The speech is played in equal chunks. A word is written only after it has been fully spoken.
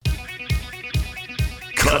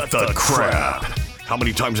Cut the crap. How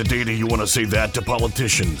many times a day do you want to say that to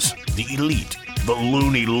politicians, the elite, the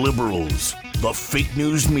loony liberals, the fake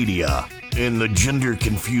news media, and the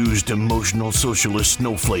gender-confused emotional socialist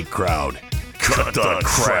snowflake crowd? Cut the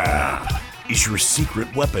crap is your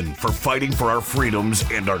secret weapon for fighting for our freedoms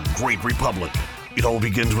and our great republic. It all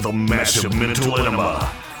begins with a massive mental enema,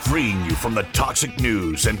 freeing you from the toxic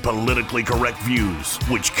news and politically correct views,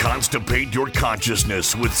 which constipate your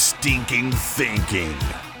consciousness with stinking thinking.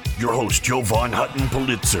 Your host, Jovan Hutton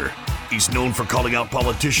Pulitzer. He's known for calling out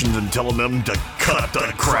politicians and telling them to cut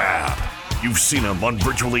the crap. You've seen him on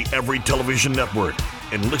virtually every television network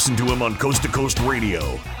and listened to him on Coast to Coast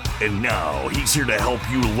Radio. And now he's here to help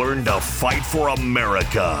you learn to fight for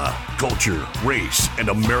America. Culture, race, and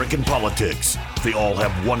American politics. They all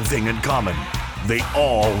have one thing in common. They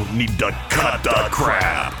all need to cut the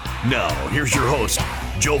crap. Now, here's your host,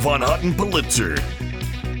 Jovan Hutton Pulitzer.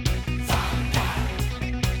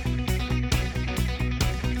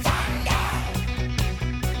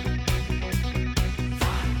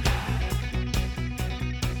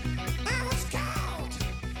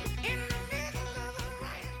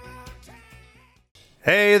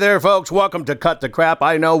 Hey there, folks. Welcome to Cut the Crap.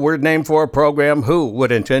 I know we're named for a program. Who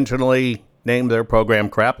would intentionally name their program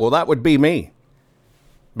crap? Well, that would be me.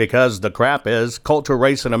 Because the crap is culture,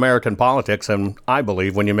 race, and American politics. And I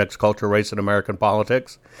believe when you mix culture, race, and American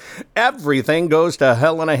politics, everything goes to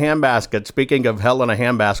hell in a handbasket. Speaking of hell in a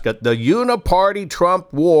handbasket, the Uniparty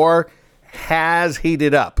Trump war has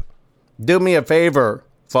heated up. Do me a favor,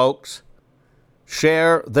 folks.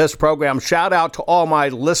 Share this program. Shout out to all my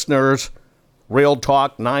listeners. Real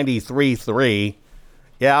Talk 93.3.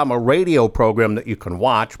 Yeah, I'm a radio program that you can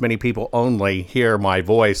watch. Many people only hear my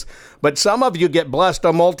voice. But some of you get blessed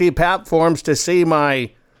on multi-platforms to see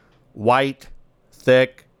my white,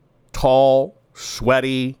 thick, tall,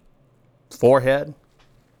 sweaty forehead.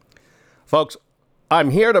 Folks,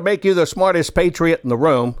 I'm here to make you the smartest patriot in the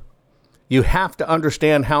room. You have to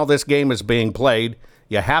understand how this game is being played.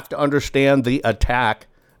 You have to understand the attack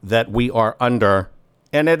that we are under.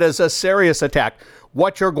 And it is a serious attack.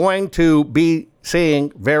 What you're going to be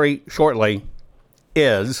seeing very shortly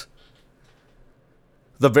is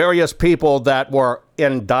the various people that were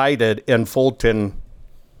indicted in Fulton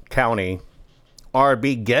County are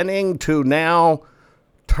beginning to now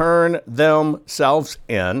turn themselves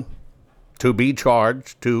in to be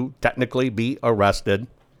charged, to technically be arrested.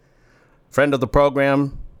 Friend of the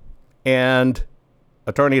program and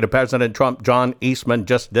attorney to President Trump, John Eastman,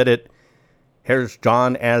 just did it. Here's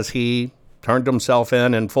John as he turned himself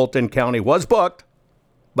in Fulton County, was booked.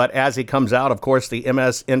 But as he comes out, of course, the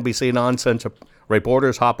MSNBC nonsense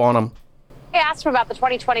reporters hop on him. I asked him about the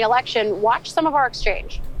 2020 election. Watch some of our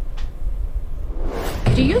exchange.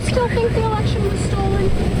 Do you still think the election was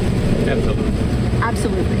stolen? Absolutely.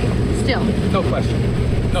 Absolutely. Still. No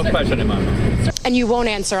question. No question in my mind. And you won't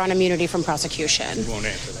answer on immunity from prosecution? Won't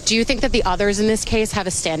answer that. Do you think that the others in this case have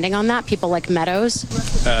a standing on that? People like Meadows?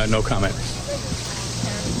 No comment.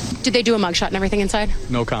 Did they do a mugshot and everything inside?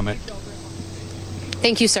 No comment.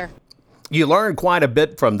 Thank you, sir. You learn quite a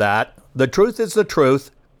bit from that. The truth is the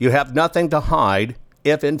truth. You have nothing to hide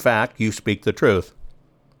if, in fact, you speak the truth.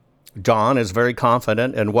 John is very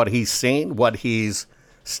confident in what he's seen, what he's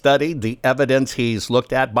studied, the evidence he's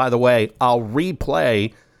looked at. By the way, I'll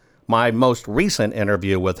replay my most recent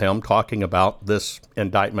interview with him talking about this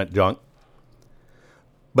indictment junk.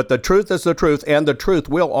 But the truth is the truth, and the truth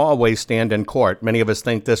will always stand in court. Many of us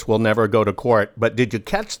think this will never go to court. But did you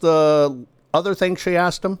catch the other thing she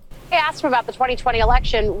asked him? I asked him about the 2020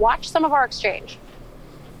 election. Watch some of our exchange.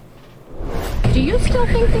 Do you still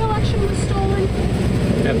think the election was stolen?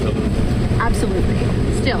 Absolutely.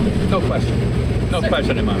 Absolutely. Still. No question. No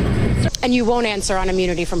question in my mind. And you won't answer on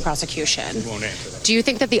immunity from prosecution? Won't answer that. Do you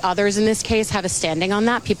think that the others in this case have a standing on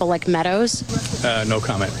that? People like Meadows? No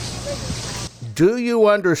comment. Do you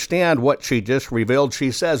understand what she just revealed? She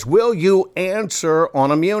says, will you answer on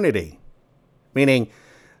immunity? Meaning,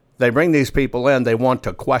 they bring these people in, they want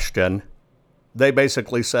to question. They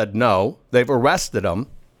basically said no. They've arrested them.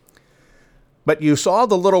 But you saw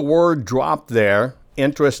the little word drop there.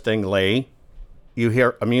 Interestingly, you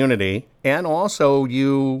hear immunity, and also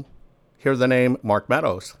you hear the name Mark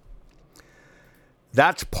Meadows.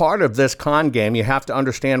 That's part of this con game. You have to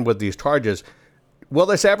understand with these charges. Will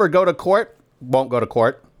this ever go to court? Won't go to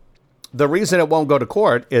court. The reason it won't go to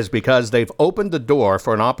court is because they've opened the door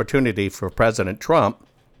for an opportunity for President Trump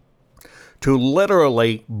to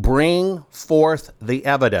literally bring forth the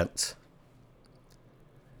evidence.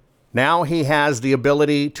 Now he has the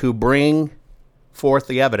ability to bring forth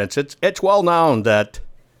the evidence. It's well known that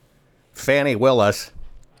Fani Willis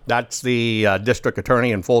That's the district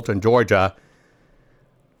attorney in Fulton, Georgia.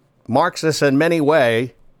 Marxist in many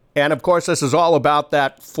ways. And, of course, this is all about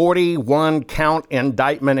that 41-count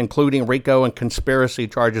indictment, including RICO and conspiracy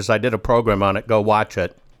charges. I did a program on it. Go watch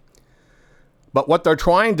it. But what they're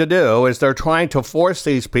trying to do is they're trying to force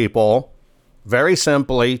these people, very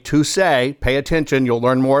simply, to say, pay attention, you'll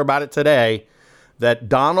learn more about it today, that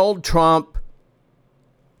Donald Trump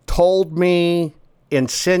told me,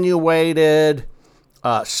 insinuated,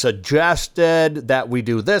 suggested that we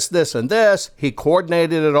do this, this, and this. He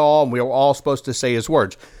coordinated it all, and we were all supposed to say his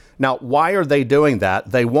words. Now, why are they doing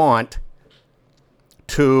that? They want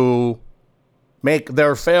to make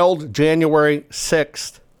their failed January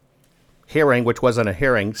 6th hearing, which wasn't a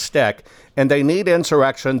hearing, stick. And they need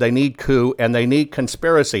insurrection, they need coup, and they need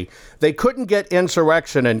conspiracy. They couldn't get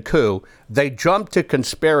insurrection and coup. They jumped to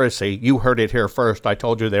conspiracy. You heard it here first. I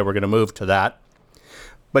told you they were going to move to that.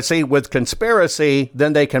 But see, with conspiracy,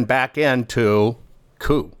 then they can back into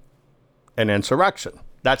coup and insurrection.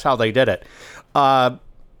 That's how they did it.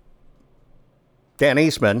 Dan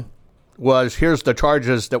Eastman here's the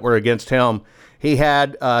charges that were against him. He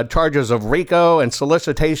had charges of RICO and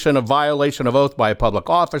solicitation of violation of oath by a public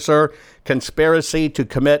officer, conspiracy to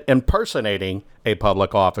commit impersonating a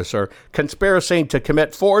public officer, conspiracy to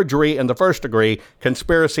commit forgery in the first degree,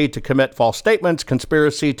 conspiracy to commit false statements,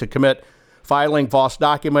 conspiracy to commit filing false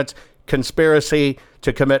documents, conspiracy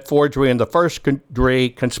to commit forgery in the first degree,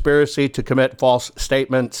 conspiracy to commit false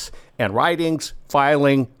statements and writings,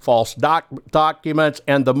 filing false documents,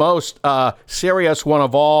 and the most serious one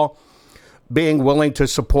of all, being willing to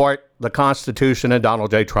support the Constitution and Donald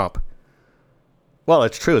J. Trump. Well,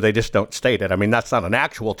 it's true. They just don't state it. I mean, that's not an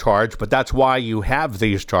actual charge, but that's why you have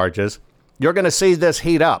these charges. You're going to see this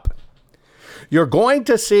heat up. You're going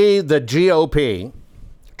to see the GOP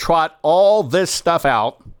trot all this stuff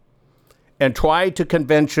out and try to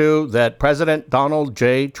convince you that President Donald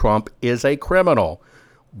J. Trump is a criminal.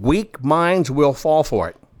 Weak minds will fall for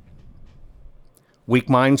it. Weak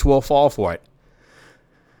minds will fall for it.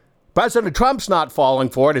 President Trump's not falling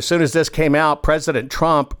for it. As soon as this came out, President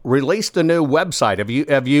Trump released a new website.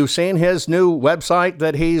 Have you seen his new website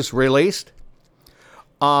that he's released?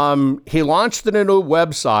 He launched the new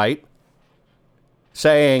website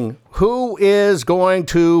saying, who is going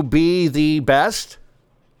to be the best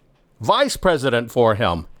vice president for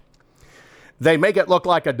him? They make it look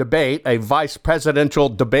like a debate, a vice presidential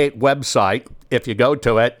debate website. If you go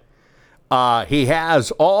to it, he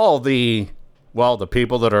has all the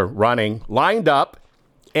people that are running lined up,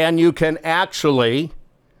 and you can actually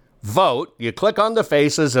vote. You click on the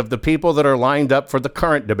faces of the people that are lined up for the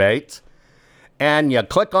current debates, and you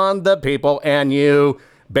click on the people, and you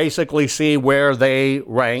basically see where they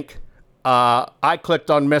rank. I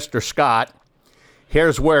clicked on Mr. Scott.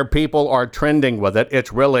 Here's where people are trending with it.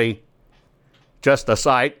 It's really just a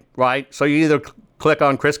site, right? So you either click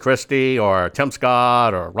on Chris Christie or Tim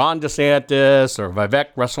Scott or Ron DeSantis or Vivek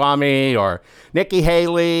Ramaswamy or Nikki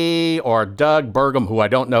Haley or Doug Burgum, who I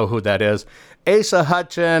don't know who that is, Asa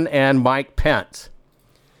Hutchin, and Mike Pence.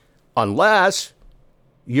 Unless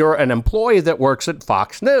you're an employee that works at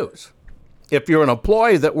Fox News. If you're an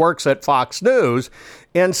employee that works at Fox News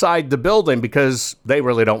inside the building, because they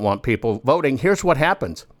really don't want people voting, here's what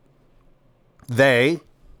happens. They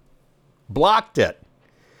blocked it.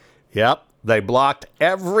 Yep, they blocked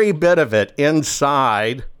every bit of it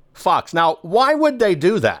inside Fox. Now, why would they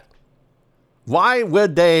do that? Why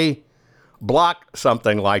would they block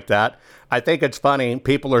something like that? I think it's funny.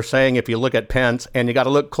 People are saying if you look at Pence, and you got to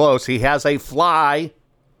look close, he has a fly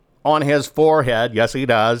on his forehead. Yes, he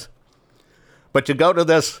does. But you go to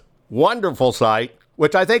this wonderful site,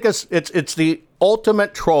 which I think it's the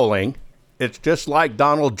ultimate trolling. It's just like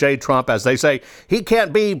Donald J. Trump, as they say, he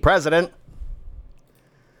can't be president.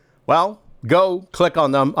 Well, go click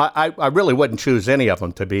on them. I really wouldn't choose any of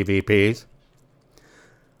them to be VPs.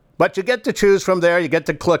 But you get to choose from there. You get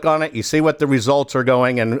to click on it. You see what the results are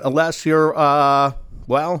going. And unless you're,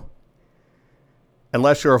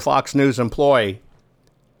 unless you're a Fox News employee.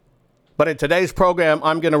 But in today's program,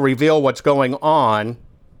 I'm going to reveal what's going on,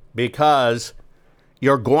 because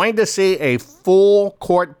you're going to see a full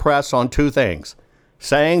court press on two things,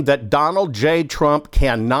 saying that Donald J. Trump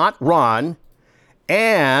cannot run,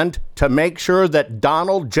 and to make sure that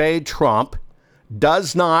Donald J. Trump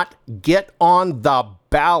does not get on the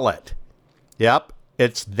ballot. Yep,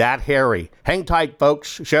 it's that hairy. Hang tight,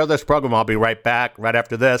 folks. Share this program. I'll be right back right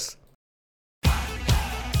after this.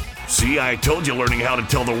 See, I told you learning how to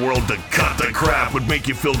tell the world to cut the crap would make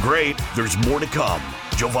you feel great. There's more to come.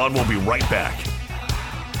 Jovan will be right back.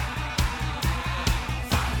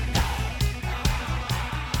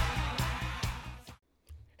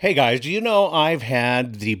 Hey guys, do you know I've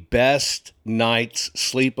had the best night's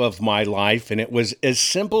sleep of my life, and it was as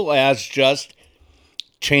simple as just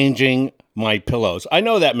changing my pillows. I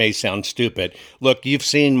know that may sound stupid. Look, you've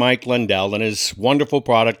seen Mike Lindell and his wonderful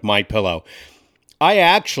product, My Pillow. I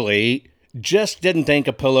actually just didn't think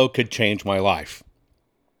a pillow could change my life.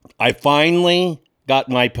 I finally got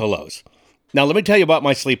My Pillows. Now, let me tell you about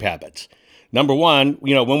my sleep habits. Number one,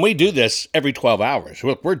 when we do this every 12 hours,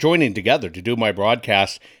 look, we're joining together to do my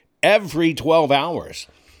broadcast every 12 hours.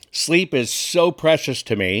 Sleep is so precious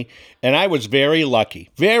to me, and I was very lucky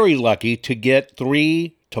to get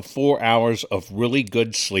 3 to 4 hours of really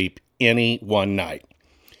good sleep any one night.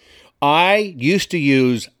 I used to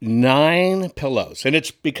use 9 pillows, and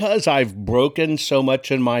it's because I've broken so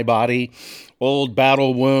much in my body, old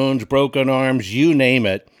battle wounds, broken arms, you name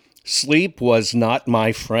it. Sleep was not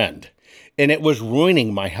my friend, and it was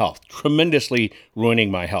ruining my health, tremendously ruining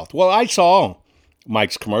my health. Well, I saw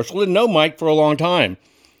Mike's commercial, didn't know Mike for a long time.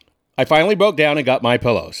 I finally broke down and got My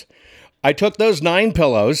Pillows. I took those 9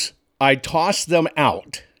 pillows, I tossed them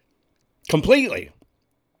out completely.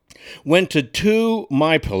 Went to 2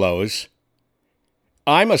 My Pillows.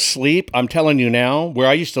 I'm asleep, I'm telling you now, where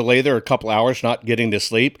I used to lay there a couple hours not getting to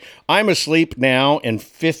sleep. I'm asleep now in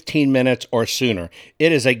 15 minutes or sooner.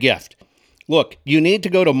 It is a gift. Look, you need to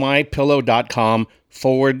go to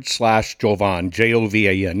mypillow.com/Jovan,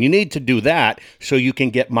 Jovan. You need to do that so you can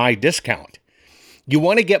get my discount. You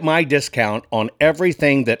want to get my discount on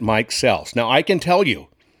everything that Mike sells. Now, I can tell you,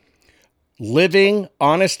 living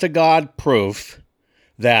honest-to-God proof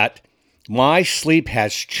that my sleep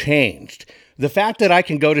has changed. The fact that I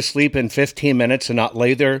can go to sleep in 15 minutes and not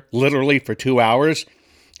lay there literally for 2 hours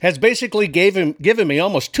has basically given me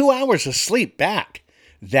almost 2 hours of sleep back.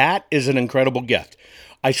 That is an incredible gift.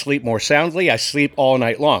 I sleep more soundly. I sleep all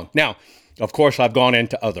night long. Now, of course, I've gone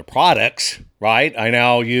into other products, right? I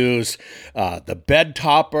now use the bed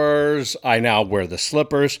toppers. I now wear the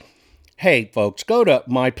slippers. Hey, folks, go to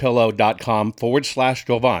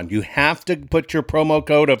mypillow.com/Jovan. You have to put your promo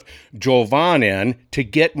code of Jovan in to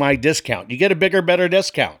get my discount. You get a bigger, better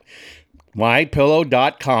discount.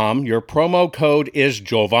 mypillow.com. Your promo code is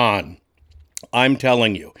Jovan. I'm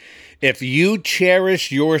telling you, if you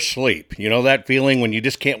cherish your sleep, you know that feeling when you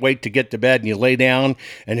just can't wait to get to bed and you lay down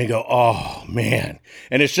and you go, oh, man,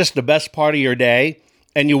 and it's just the best part of your day,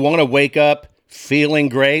 and you want to wake up feeling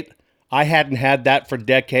great. I hadn't had that for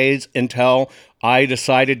decades until I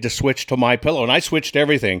decided to switch to My Pillow, and I switched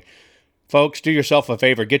everything. Folks, do yourself a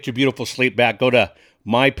favor. Get your beautiful sleep back. Go to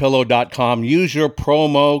mypillow.com. Use your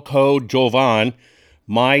promo code Jovan.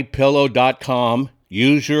 mypillow.com.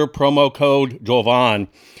 Use your promo code Jovan.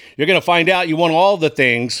 You're going to find out you want all the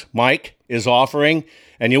things Mike is offering,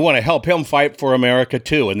 and you want to help him fight for America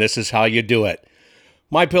too, and this is how you do it.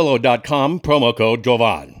 mypillow.com, promo code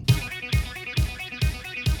Jovan.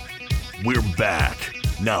 We're back.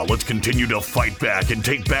 Now let's continue to fight back and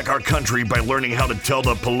take back our country by learning how to tell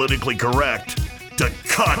the politically correct to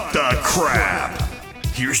cut the crap.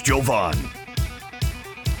 Here's Jovan.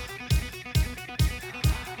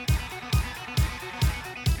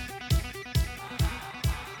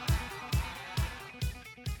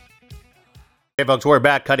 Hey folks, we're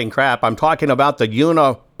back cutting crap. I'm talking about the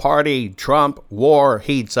Uniparty Trump war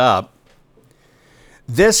heats up.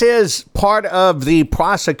 This is part of the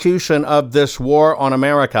prosecution of this war on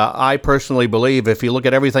America. I personally believe, if you look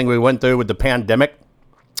at everything we went through with the pandemic,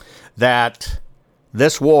 that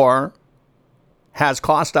this war has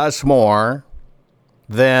cost us more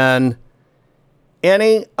than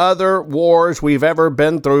any other wars we've ever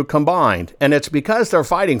been through combined. And it's because they're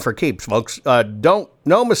fighting for keeps, folks.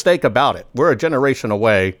 No mistake about it. We're a generation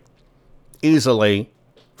away easily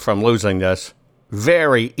from losing this.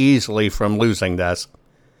 Very easily from losing this.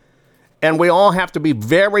 And we all have to be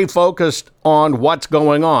very focused on what's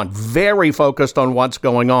going on. Very focused on what's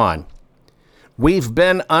going on. We've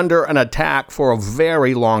been under an attack for a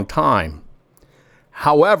very long time.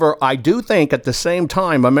 However, I do think at the same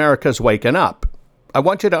time America's waking up. I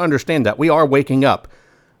want you to understand that we are waking up.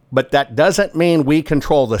 But that doesn't mean we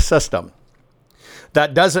control the system.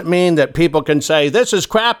 That doesn't mean that people can say, this is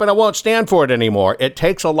crap and I won't stand for it anymore. It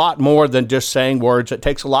takes a lot more than just saying words. It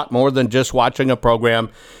takes a lot more than just watching a program.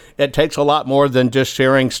 It takes a lot more than just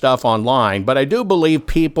sharing stuff online. But I do believe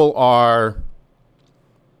people are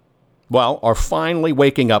finally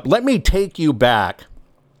waking up. Let me take you back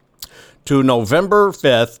to November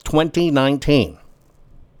 5th, 2019.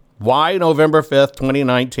 Why November 5th,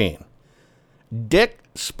 2019? Dick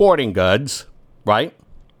Sporting Goods, right?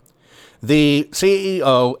 The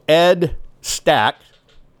CEO, Ed Stack,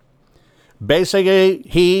 basically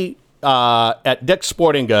he, at Dick's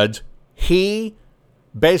Sporting Goods, he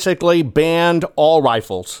basically banned all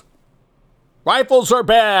rifles. Rifles are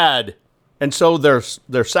bad. And so there's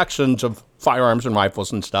sections of firearms and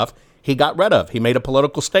rifles and stuff he got rid of. He made a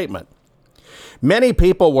political statement. Many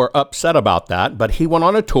people were upset about that, but he went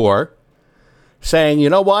on a tour saying, you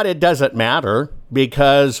know what, it doesn't matter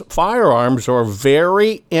because firearms are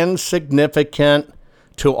very insignificant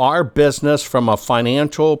to our business from a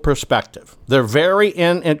financial perspective. They're very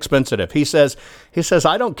inexpensive. He says,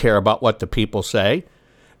 I don't care about what the people say.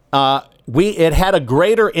 It had a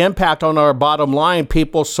greater impact on our bottom line,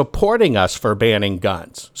 people supporting us for banning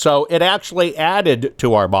guns. So it actually added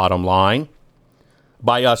to our bottom line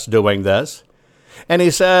by us doing this. And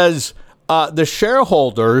he says the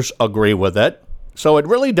shareholders agree with it. So it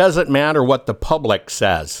really doesn't matter what the public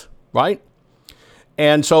says, right?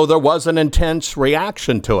 And so there was an intense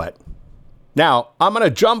reaction to it. Now, I'm going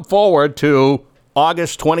to jump forward to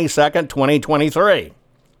August 22nd, 2023.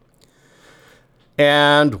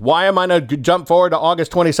 And why am I going to jump forward to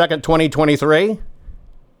August 22nd, 2023?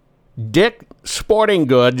 Dick Sporting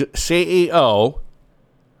Goods CEO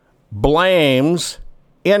blames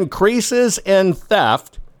increases in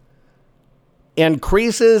theft for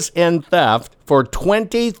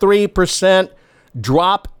 23%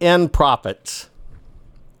 drop in profits.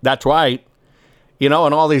 That's right. You know,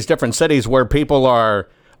 in all these different cities where people are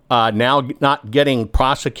now not getting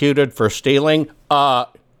prosecuted for stealing,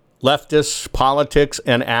 leftist politics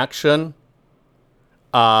in action.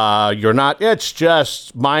 It's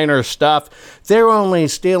just minor stuff. They're only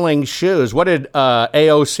stealing shoes. What did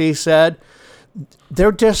AOC said?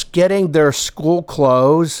 They're just getting their school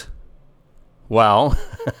clothes. Well,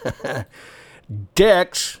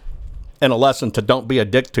 dicks, in a lesson to don't be a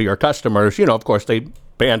dick to your customers, you know, of course, they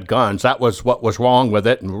banned guns. That was what was wrong with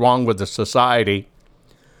it and wrong with the society.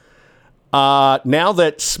 Now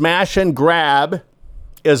that smash and grab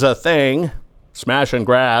is a thing, smash and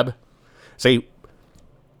grab, see,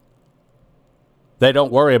 they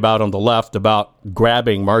don't worry about on the left about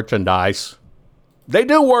grabbing merchandise. They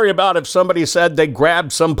do worry about if somebody said they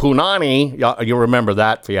grabbed some punani. You remember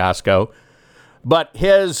that fiasco. But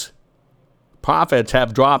his profits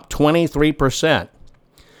have dropped 23%.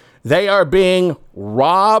 They are being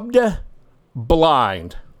robbed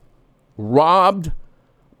blind. Robbed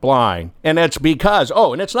blind. And it's because,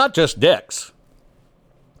 and it's not just Dick's,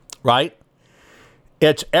 right?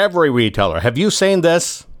 It's every retailer. Have you seen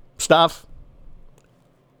this stuff?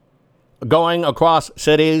 Going across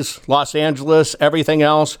cities, Los Angeles, everything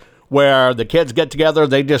else, where the kids get together,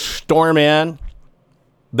 they just storm in.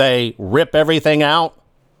 They rip everything out.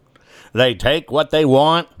 They take what they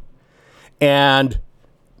want. And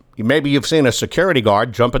maybe you've seen a security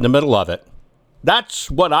guard jump in the middle of it. That's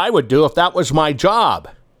what I would do if that was my job.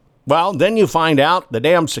 Well, then you find out the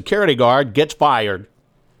damn security guard gets fired.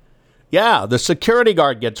 Yeah, the security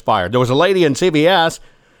guard gets fired. There was a lady in CVS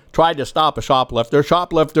tried to stop a shoplifter.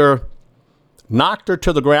 Shoplifter knocked her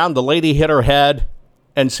to the ground. The lady hit her head,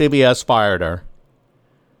 and CVS fired her.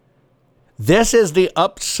 This is the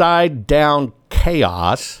upside down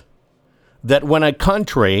chaos that when a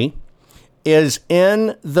country is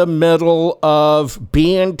in the middle of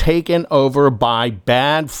being taken over by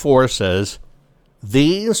bad forces,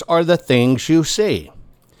 these are the things you see.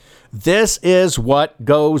 This is what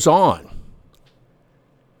goes on.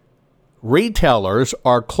 Retailers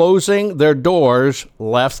are closing their doors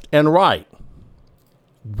left and right.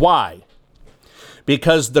 Why?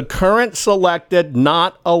 Because the current selected,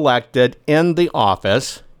 not elected in the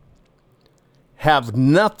office have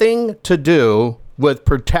nothing to do with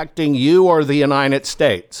protecting you or the United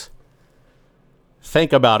States.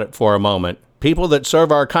 Think about it for a moment. People that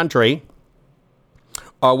serve our country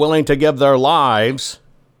are willing to give their lives,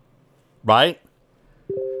 right?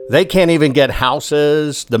 They can't even get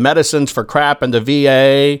houses, the medicines for crap in the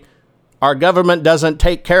VA. Our government doesn't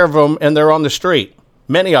take care of them, and they're on the street.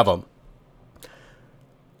 Many of them.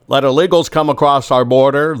 Let illegals come across our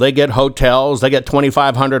border. They get hotels. They get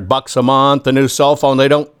 $2,500 a month, a new cell phone. They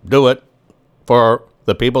don't do it for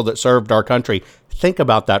the people that served our country. Think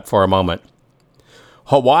about that for a moment.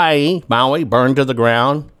 Hawaii, Maui, burned to the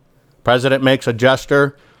ground. President makes a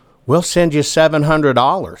gesture. We'll send you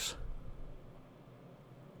 $700.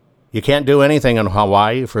 You can't do anything in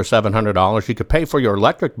Hawaii for $700. You could pay for your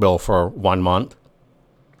electric bill for 1 month.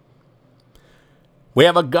 We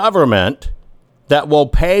have a government that will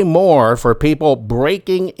pay more for people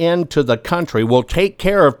breaking into the country, will take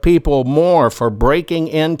care of people more for breaking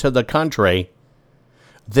into the country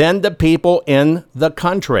than the people in the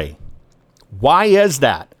country. Why is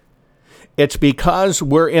that? It's because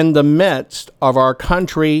we're in the midst of our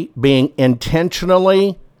country being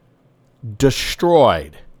intentionally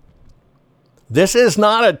destroyed. This is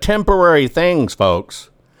not a temporary thing, folks.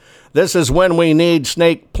 This is when we need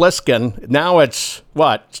Snake Plissken. Now it's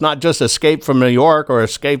what? It's not just escape from New York or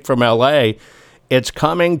escape from LA. It's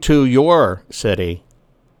coming to your city.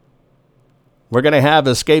 We're going to have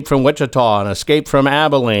escape from Wichita and escape from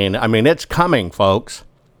Abilene. I mean, it's coming, folks,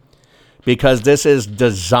 because this is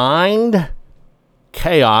designed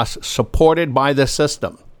chaos supported by the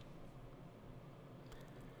system.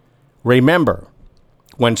 Remember,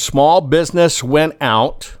 when small business went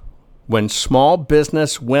out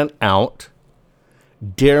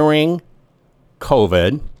during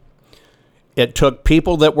COVID, it took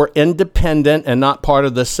people that were independent and not part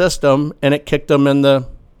of the system, and it kicked them in the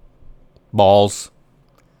balls.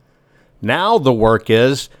 Now the work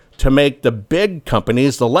is to make the big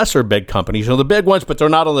companies, the lesser big companies, the big ones, but they're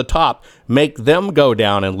not on the top, make them go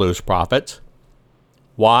down and lose profits.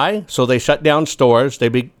 Why? So they shut down stores,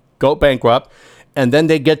 go bankrupt, and then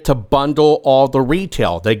they get to bundle all the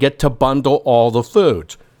retail. They get to bundle all the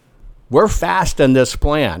foods. We're fast in this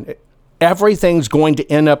plan. Everything's going to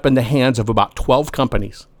end up in the hands of about 12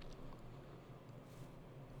 companies.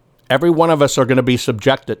 Every one of us are going to be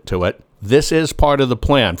subjected to it. This is part of the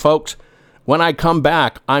plan. Folks, when I come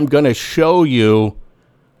back, I'm going to show you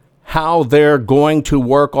how they're going to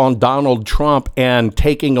work on Donald Trump and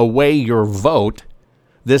taking away your vote.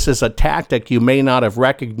 This is a tactic you may not have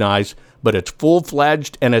recognized, but it's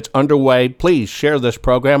full-fledged and it's underway. Please share this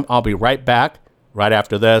program. I'll be right back right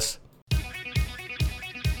after this.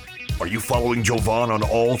 Are you following Jovan on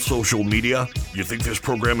all social media? You think this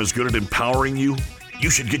program is good at empowering you?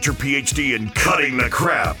 You should get your PhD in cutting the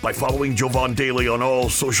crap by following Jovan Daily on all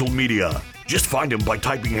social media. Just find him by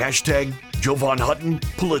typing hashtag Jovan Hutton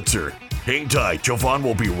Pulitzer. Hang tight, Jovan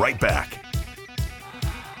will be right back.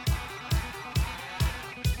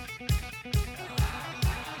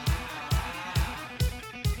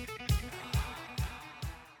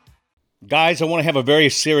 Guys, I want to have a very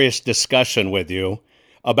serious discussion with you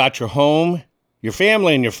about your home, your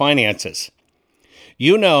family, and your finances.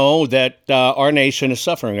 You know that our nation is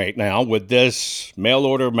suffering right now with this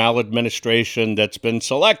mail-order maladministration that's been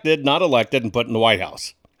selected, not elected, and put in the White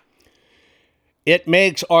House. It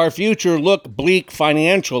makes our future look bleak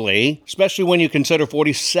financially, especially when you consider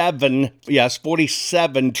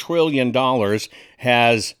 $47 trillion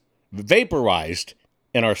has vaporized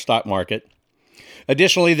in our stock market.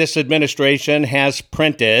 Additionally, this administration has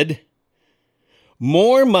printed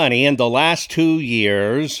more money in the last 2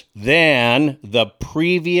 years than the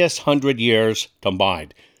previous 100 years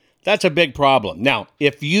combined. That's a big problem. Now,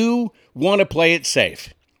 if you want to play it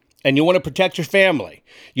safe and you want to protect your family,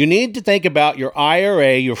 you need to think about your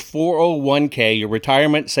IRA, your 401k, your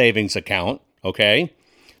retirement savings account, okay?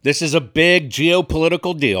 This is a big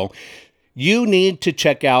geopolitical deal. You need to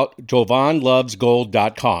check out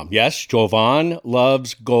JovanLovesGold.com. Yes,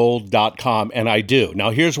 JovanLovesGold.com, and I do.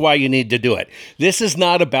 Now, here's why you need to do it. This is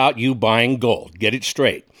not about you buying gold. Get it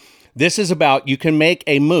straight. This is about you can make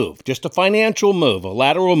a move, just a financial move, a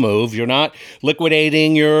lateral move. You're not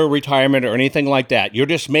liquidating your retirement or anything like that. You're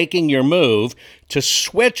just making your move to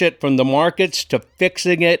switch it from the markets to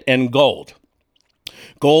fixing it in gold.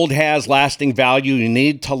 Gold has lasting value. You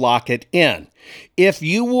need to lock it in. If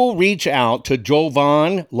you will reach out to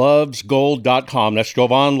JovanLovesGold.com, that's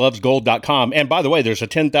JovanLovesGold.com. And by the way, there's a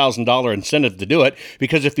 $10,000 incentive to do it,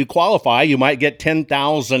 because if you qualify, you might get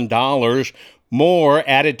 $10,000 more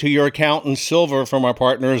added to your account in silver from our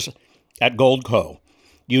partners at Goldco.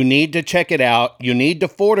 You need to check it out. You need to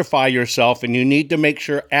fortify yourself, and you need to make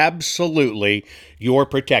sure absolutely you're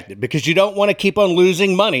protected, because you don't want to keep on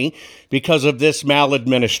losing money because of this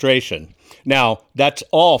maladministration. Now, that's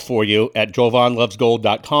all for you at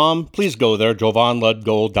JovanLovesGold.com. Please go there,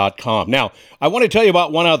 JovanLovesGold.com. Now, I want to tell you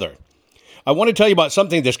about one other. I want to tell you about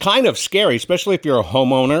something that's kind of scary, especially if you're a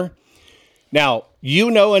homeowner. Now, you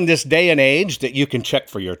know in this day and age that you can check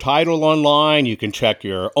for your title online, you can check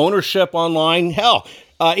your ownership online. Hell,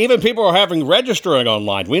 even people are having registering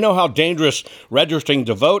online. We know how dangerous registering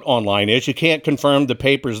to vote online is. You can't confirm the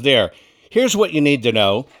papers there. Here's what you need to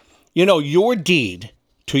know. You know, your deed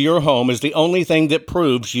to your home is the only thing that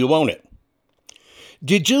proves you own it.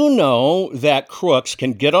 Did you know that crooks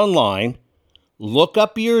can get online, look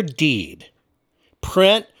up your deed,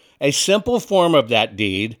 print a simple form of that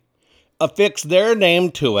deed, affix their name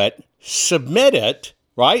to it, submit it,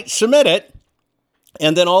 right? Submit it,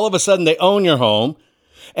 and then all of a sudden they own your home,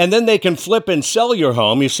 and then they can flip and sell your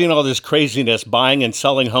home. You've seen all this craziness buying and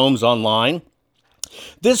selling homes online.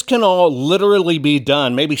 This can all literally be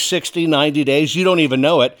done, maybe 60, 90 days, you don't even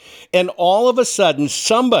know it. And all of a sudden,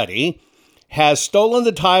 somebody has stolen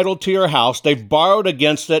the title to your house. They've borrowed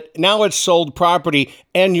against it. Now it's sold property,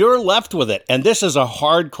 and you're left with it. And this is a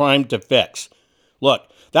hard crime to fix. Look,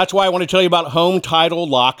 that's why I want to tell you about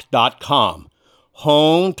HomeTitleLock.com.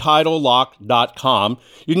 HomeTitleLock.com.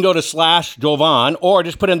 You can go to /Jovan or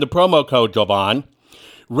just put in the promo code Jovan.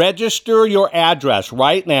 Register your address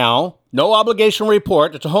right now. No obligation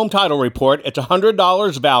report. It's a home title report. It's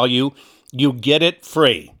 $100 value. You get it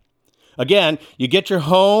free. Again, you get your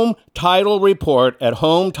home title report at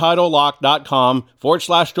HomeTitleLock.com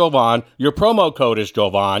 /Jovan. Your promo code is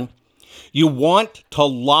Jovan. You want to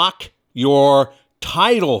lock your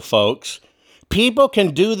title, folks. People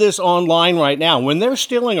can do this online right now. When they're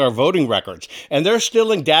stealing our voting records and they're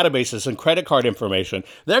stealing databases and credit card information,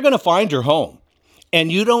 they're going to find your home.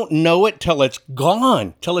 And you don't know it till it's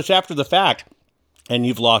gone, till it's after the fact, and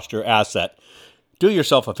you've lost your asset. Do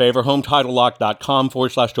yourself a favor, HomeTitleLock.com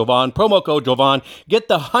 /Jovan, promo code Jovan. Get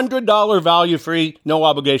the $100 value free, no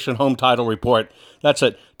obligation home title report. That's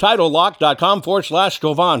it, TitleLock.com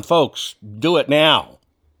 /Jovan. Folks, do it now.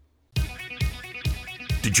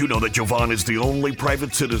 Did you know that Jovan is the only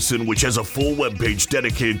private citizen which has a full webpage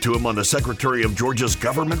dedicated to him on the Secretary of Georgia's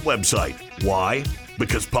government website? Why?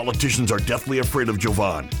 Because politicians are deathly afraid of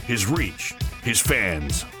Jovan, his reach, his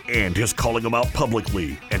fans, and his calling them out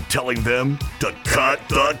publicly and telling them to cut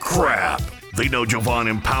the crap. They know Jovan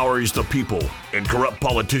empowers the people, and corrupt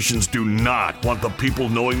politicians do not want the people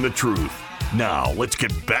knowing the truth. Now, let's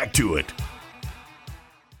get back to it.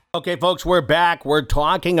 Okay, folks, we're back. We're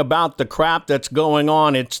talking about the crap that's going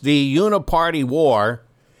on. It's the Uniparty war.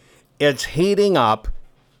 It's heating up.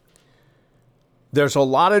 There's a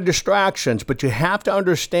lot of distractions, but you have to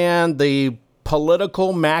understand the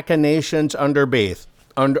political machinations underneath.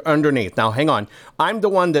 Now, hang on. I'm the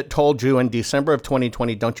one that told you in December of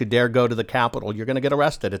 2020, don't you dare go to the Capitol. You're going to get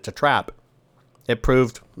arrested. It's a trap. It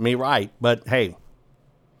proved me right. But, hey,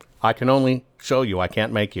 I can only show you. I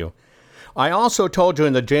can't make you. I also told you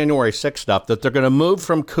in the January 6th stuff that they're going to move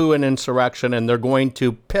from coup and insurrection, and they're going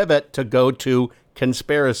to pivot to go to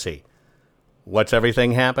conspiracy. What's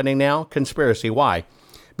everything happening now? Conspiracy. Why?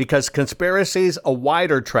 Because conspiracy's a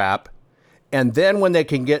wider trap, and then when they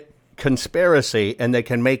can get conspiracy and they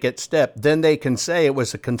can make it stick, then they can say it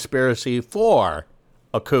was a conspiracy for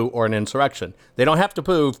a coup or an insurrection. They don't have to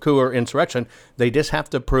prove coup or insurrection. They just have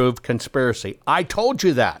to prove conspiracy. I told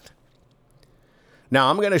you that. Now,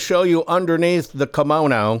 I'm going to show you underneath the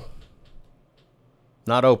kimono.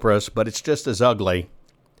 Not Oprah's, but it's just as ugly.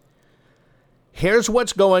 Here's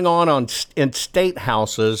what's going on in state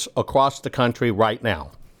houses across the country right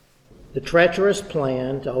now. The treacherous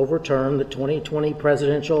plan to overturn the 2020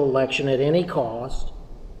 presidential election at any cost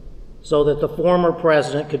so that the former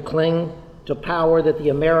president could cling to power that the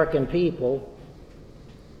American people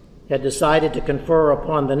had decided to confer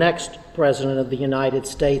upon the next president of the United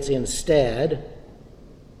States instead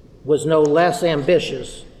was no less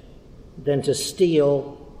ambitious than to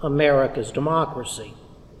steal America's democracy.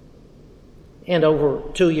 And over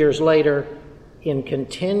 2 years later, in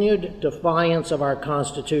continued defiance of our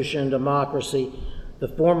Constitution and democracy, the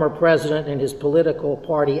former president and his political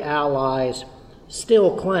party allies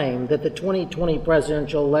still claim that the 2020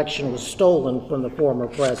 presidential election was stolen from the former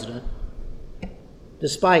president,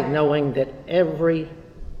 despite knowing that every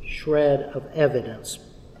shred of evidence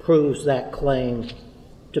proves that claim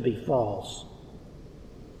to be false.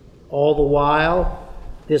 All the while,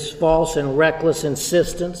 this false and reckless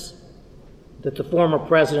insistence that the former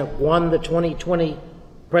president won the 2020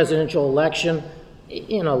 presidential election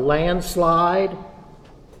in a landslide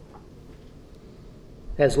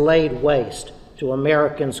has laid waste to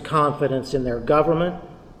Americans' confidence in their government,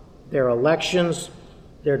 their elections,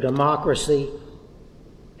 their democracy,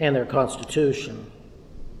 and their Constitution.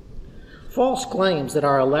 False claims that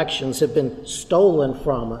our elections have been stolen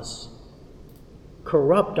from us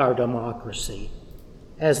corrupt our democracy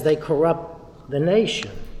as they corrupt the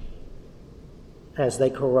nation, as they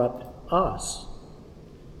corrupt us.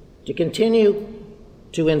 To continue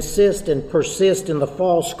to insist and persist in the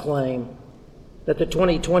false claim that the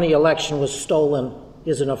 2020 election was stolen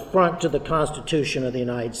is an affront to the Constitution of the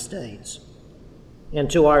United States and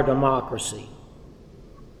to our democracy.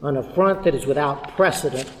 An affront that is without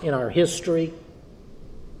precedent in our history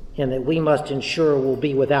and that we must ensure will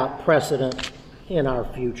be without precedent in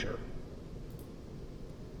our future.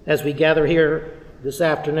 As we gather here this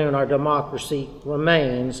afternoon, our democracy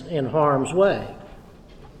remains in harm's way,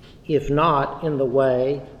 if not in the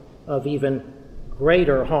way of even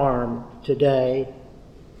greater harm today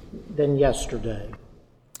than yesterday.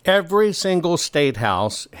 Every single state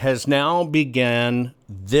house has now begun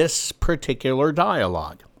this particular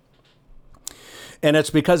dialogue. And it's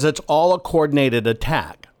because it's all a coordinated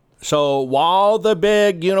attack. So while the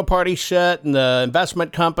big Uniparty shit and the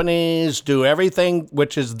investment companies do everything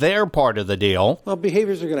which is their part of the deal. Well,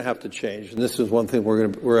 behaviors are going to have to change. And this is one thing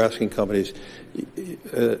we're asking companies.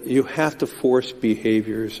 You have to force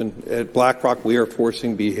behaviors. And at BlackRock, we are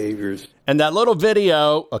forcing behaviors. And that little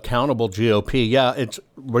video, accountable GOP, yeah, it's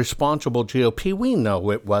responsible GOP. We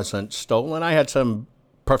know it wasn't stolen. I had some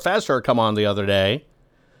professor come on the other day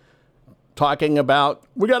talking about,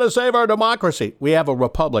 we got to save our democracy. We have a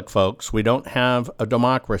republic, folks. We don't have a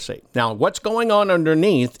democracy. Now, what's going on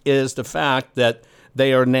underneath is the fact that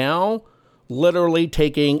they are now literally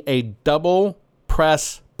taking a double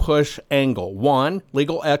press push angle. One,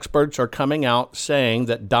 legal experts are coming out saying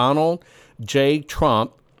that Donald J.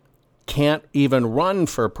 Trump can't even run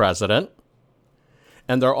for president.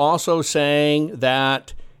 And they're also saying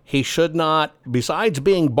that he should not, besides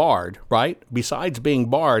being barred, right? Besides being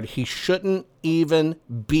barred, he shouldn't even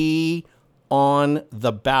be on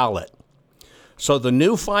the ballot. So the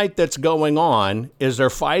new fight that's going on is they're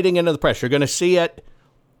fighting into the press. You're going to see it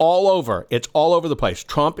all over. It's all over the place.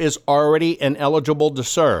 Trump is already ineligible to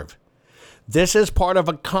serve. This is part of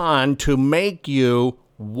a con to make you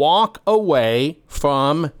walk away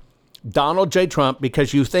from Donald J. Trump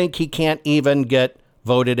because you think he can't even get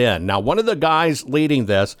voted in. Now, one of the guys leading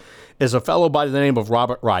this is a fellow by the name of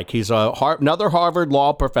Robert Reich. He's another Harvard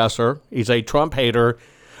law professor. He's a Trump hater.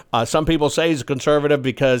 Some people say he's a conservative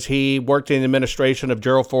because he worked in the administration of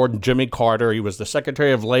Gerald Ford and Jimmy Carter. He was the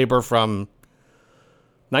Secretary of Labor from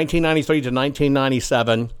 1993 to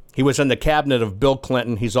 1997. He was in the cabinet of Bill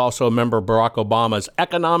Clinton. He's also a member of Barack Obama's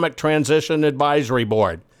Economic Transition Advisory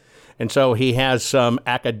Board. And so he has some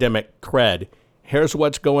academic cred. Here's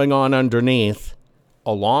what's going on underneath.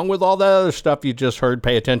 Along with all the other stuff you just heard,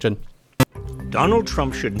 pay attention. Donald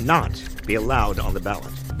Trump should not be allowed on the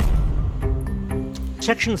ballot.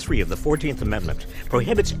 Section 3 of the 14th Amendment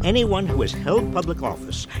prohibits anyone who has held public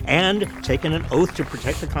office and taken an oath to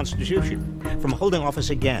protect the Constitution from holding office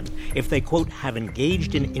again if they, quote, have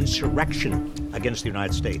engaged in insurrection against the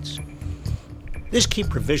United States. This key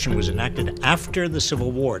provision was enacted after the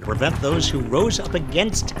Civil War to prevent those who rose up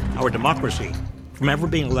against our democracy from ever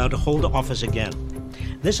being allowed to hold office again.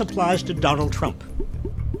 This applies to Donald Trump.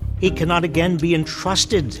 He cannot again be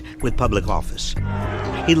entrusted with public office.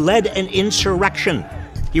 He led an insurrection.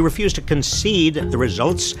 He refused to concede the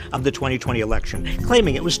results of the 2020 election,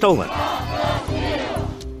 claiming it was stolen.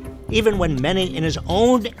 Even when many in his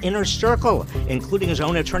own inner circle, including his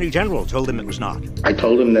own attorney general, told him it was not. I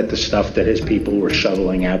told him that the stuff that his people were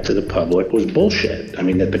shoveling out to the public was bullshit. I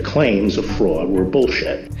mean, that the claims of fraud were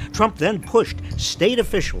bullshit. Trump then pushed state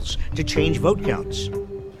officials to change vote counts,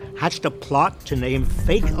 hatched a plot to name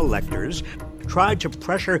fake electors, tried to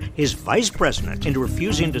pressure his vice president into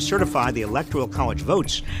refusing to certify the Electoral College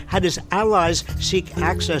votes, had his allies seek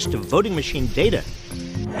access to voting machine data,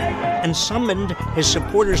 and summoned his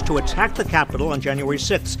supporters to attack the Capitol on January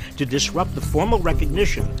 6th to disrupt the formal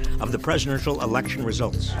recognition of the presidential election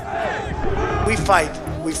results. We fight.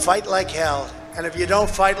 We fight like hell. And if you don't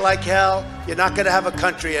fight like hell, you're not going to have a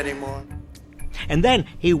country anymore. And then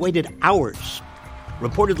he waited hours,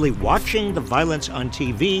 reportedly watching the violence on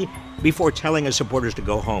TV before telling his supporters to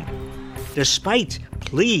go home, despite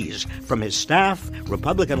pleas from his staff,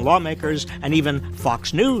 Republican lawmakers, and even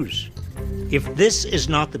Fox News. If this is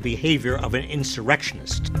not the behavior of an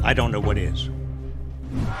insurrectionist, I don't know what is.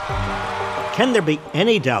 Can there be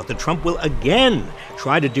any doubt that Trump will again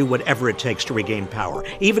try to do whatever it takes to regain power,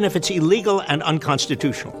 even if it's illegal and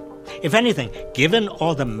unconstitutional? If anything, given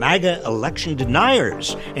all the MAGA election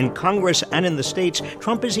deniers in Congress and in the states,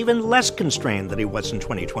 Trump is even less constrained than he was in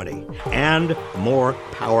 2020 and more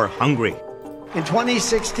power hungry. In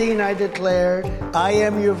 2016, I declared, I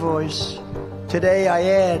am your voice. Today I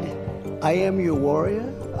add, I am your warrior.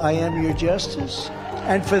 I am your justice.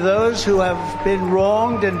 And for those who have been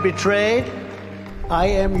wronged and betrayed, I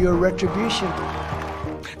am your retribution.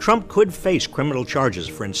 Trump could face criminal charges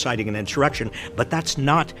for inciting an insurrection, but that's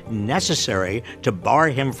not necessary to bar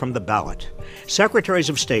him from the ballot. Secretaries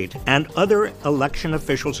of state and other election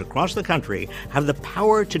officials across the country have the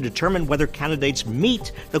power to determine whether candidates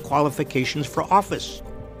meet the qualifications for office.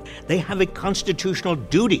 They have a constitutional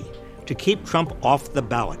duty to keep Trump off the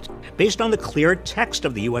ballot, based on the clear text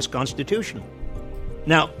of the U.S. Constitution.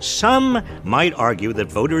 Now, some might argue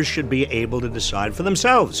that voters should be able to decide for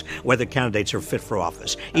themselves whether candidates are fit for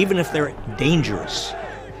office, even if they're dangerous.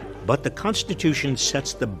 But the Constitution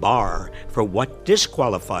sets the bar for what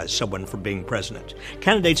disqualifies someone from being president.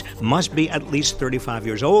 Candidates must be at least 35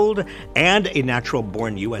 years old and a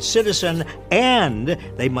natural-born U.S. citizen, and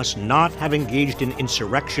they must not have engaged in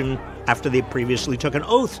insurrection after they previously took an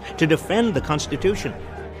oath to defend the Constitution.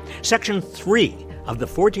 Section 3 of the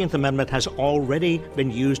 14th Amendment has already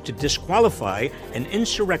been used to disqualify an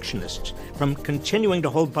insurrectionist from continuing to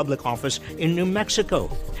hold public office in New Mexico,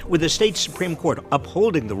 with the state Supreme Court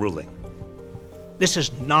upholding the ruling. This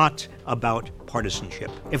is not about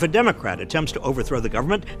partisanship. If a Democrat attempts to overthrow the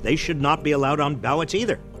government, they should not be allowed on ballots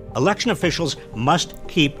either. Election officials must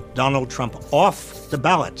keep Donald Trump off the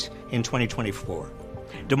ballot in 2024.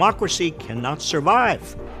 Democracy cannot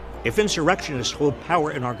survive if insurrectionists hold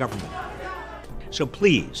power in our government. So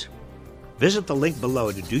please, visit the link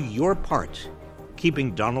below to do your part,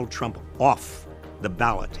 keeping Donald Trump off the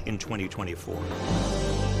ballot in 2024.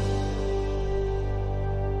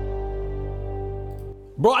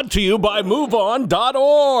 Brought to you by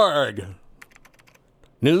MoveOn.org.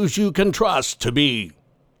 News you can trust to be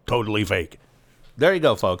totally fake. There you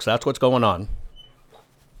go, folks. That's what's going on.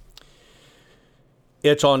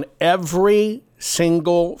 It's on every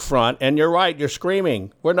single front. And you're right, you're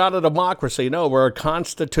screaming. We're not a democracy. No, we're a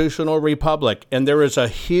constitutional republic. And there is a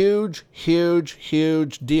huge, huge,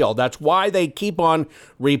 huge deal. That's why they keep on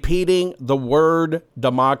repeating the word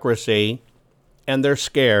democracy, and they're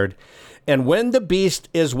scared. And when the beast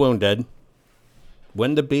is wounded,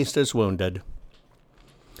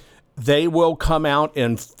 they will come out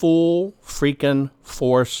in full freaking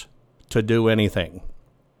force to do anything.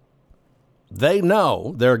 They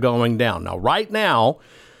know they're going down. Now, right now,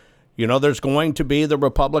 there's going to be the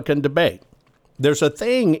Republican debate. There's a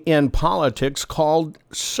thing in politics called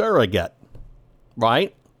surrogate,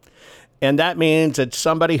 right? And that means it's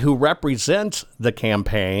somebody who represents the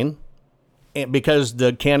campaign, because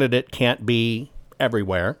the candidate can't be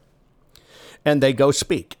everywhere, and they go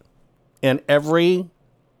speak. In every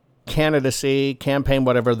candidacy, campaign,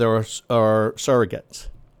 whatever, there are surrogates.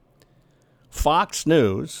 Fox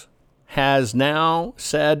News has now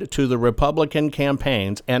said to the Republican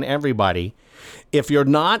campaigns and everybody, if you're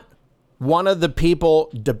not one of the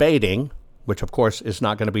people debating, which of course is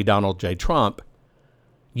not going to be Donald J. Trump,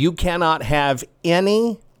 you cannot have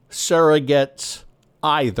any surrogates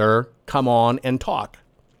either come on and talk.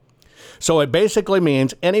 So it basically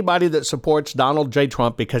means anybody that supports Donald J.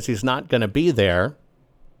 Trump because he's not going to be there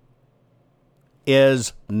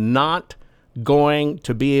is not going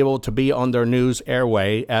to be able to be on their news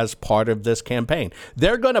airway as part of this campaign.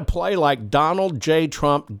 They're going to play like Donald J.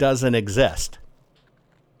 Trump doesn't exist.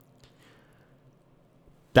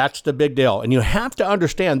 That's the big deal. And you have to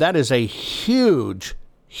understand that is a huge,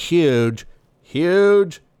 huge,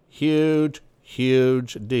 huge, huge,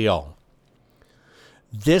 huge deal.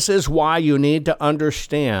 This is why you need to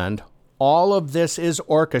understand all of this is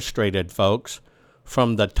orchestrated, folks,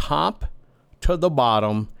 from the top to the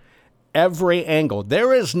bottom, every angle.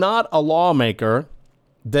 There is not a lawmaker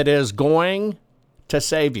that is going to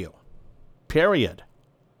save you, period.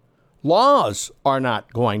 Laws are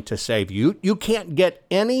not going to save you. You can't get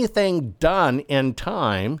anything done in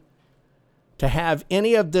time to have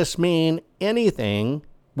any of this mean anything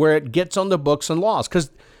where it gets on the books and laws,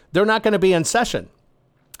 because they're not going to be in session.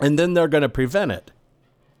 And then they're going to prevent it.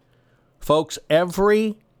 Folks,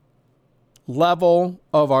 every level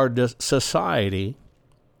of our society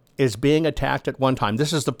is being attacked at one time.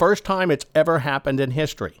 This is the first time it's ever happened in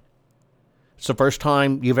history. It's the first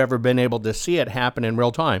time you've ever been able to see it happen in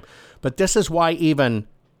real time. But this is why even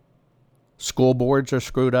school boards are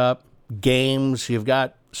screwed up. Games, you've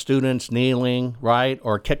got students kneeling, right?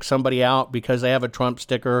 Or kick somebody out because they have a Trump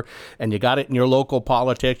sticker, and you got it in your local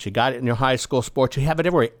politics, you got it in your high school sports, you have it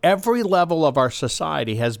everywhere. Every level of our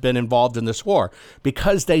society has been involved in this war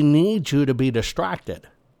because they need you to be distracted.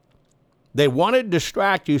 They want to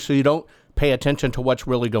distract you so you don't pay attention to what's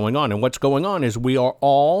really going on. And what's going on is we are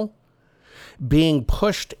all being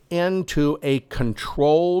pushed into a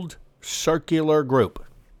controlled circular group.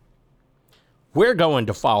 We're going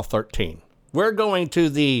to file 13. We're going to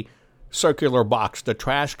the circular box, the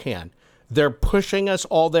trash can. They're pushing us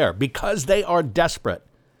all there because they are desperate,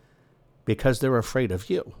 because they're afraid of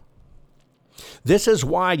you. This is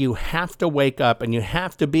why you have to wake up and you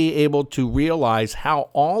have to be able to realize how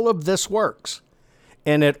all of this works.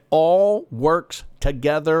 And it all works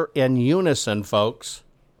together in unison, folks.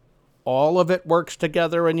 All of it works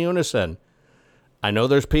together in unison. I know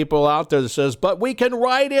there's people out there that says, but we can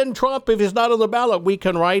write in Trump if he's not on the ballot. We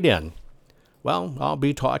can write in. Well, I'll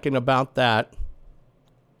be talking about that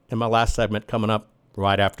in my last segment coming up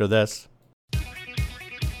right after this.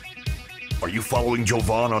 Are you following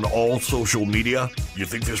Jovan on all social media? You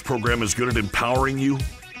think this program is good at empowering you?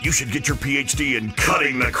 You should get your PhD in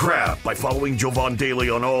cutting the crap by following Jovan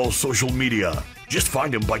daily on all social media. Just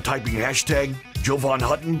find him by typing hashtag Jovan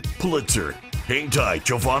Hutton Pulitzer. Hang tight,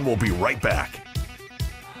 Jovan will be right back.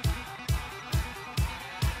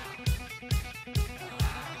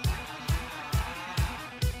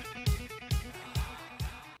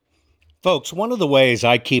 Folks, one of the ways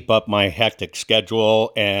I keep up my hectic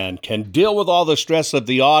schedule and can deal with all the stress of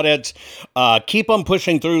the audits, keep on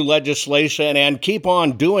pushing through legislation, and keep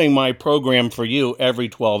on doing my program for you every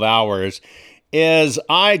 12 hours is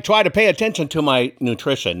I try to pay attention to my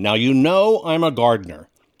nutrition. Now, you know I'm a gardener.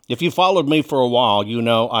 If you followed me for a while, you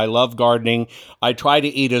know I love gardening. I try to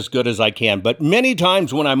eat as good as I can. But many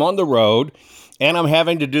times when I'm on the road and I'm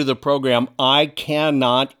having to do the program, I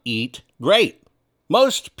cannot eat great.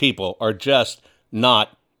 Most people are just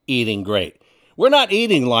not eating great. We're not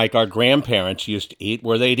eating like our grandparents used to eat,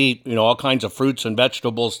 where they'd eat, all kinds of fruits and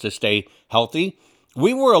vegetables to stay healthy.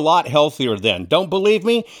 We were a lot healthier then. Don't believe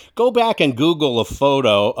me? Go back and Google a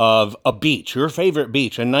photo of a beach, your favorite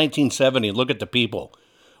beach in 1970. Look at the people.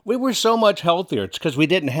 We were so much healthier. It's because we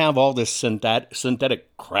didn't have all this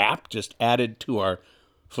synthetic crap just added to our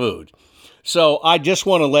food. So I just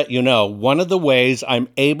want to let you know, one of the ways I'm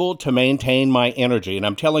able to maintain my energy, and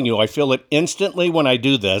I'm telling you, I feel it instantly when I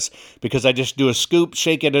do this, because I just do a scoop,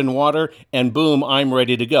 shake it in water, and boom, I'm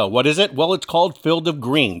ready to go. What is it? Well, it's called Field of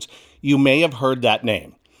Greens. You may have heard that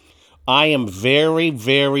name. I am very,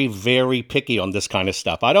 very, very picky on this kind of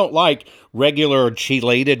stuff. I don't like regular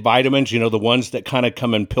chelated vitamins, the ones that kind of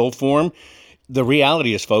come in pill form. The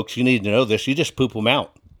reality is, folks, you need to know this, you just poop them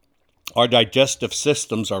out. Our digestive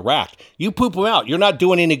systems are racked. You poop them out. You're not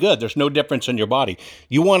doing any good. There's no difference in your body.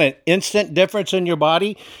 You want an instant difference in your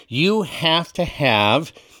body? You have to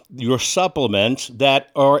have your supplements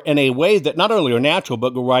that are in a way that not only are natural,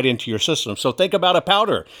 but go right into your system. So think about a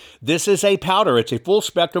powder. This is a powder. It's a full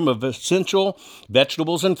spectrum of essential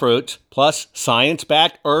vegetables and fruits, plus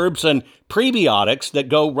science-backed herbs and prebiotics that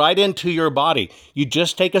go right into your body. You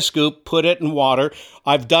just take a scoop, put it in water.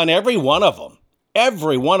 I've done every one of them.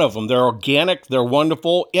 Every one of them. They're organic. They're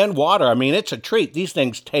wonderful in water. I mean, it's a treat. These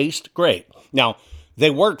things taste great. Now, they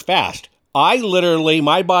work fast.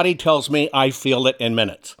 My body tells me I feel it in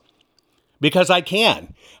minutes because I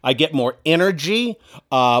can. I get more energy.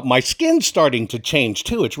 My skin's starting to change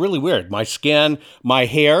too. It's really weird. My skin, my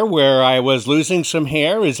hair, where I was losing some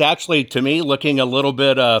hair, is actually, to me, looking a little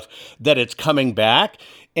bit of that it's coming back.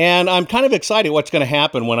 And I'm kind of excited what's going to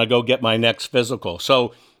happen when I go get my next physical.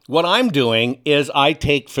 So what I'm doing is I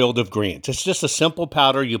take Field of Greens. It's just a simple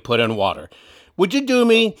powder you put in water. Would you do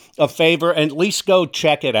me a favor and at least go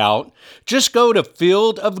check it out? Just go to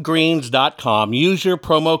fieldofgreens.com. Use your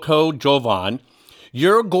promo code Jovan.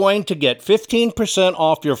 You're going to get 15%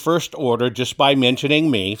 off your first order just by mentioning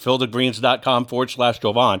me,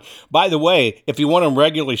 fieldofgreens.com/Jovan. By the way, if you want them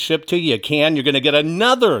regularly shipped to you, you can. You're going to get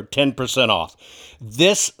another 10% off.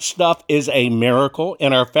 This stuff is a miracle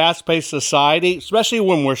in our fast-paced society, especially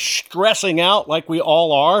when we're stressing out like we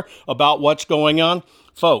all are about what's going on.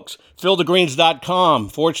 Folks,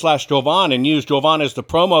 fieldofgreens.com/Jovan and use Jovan as the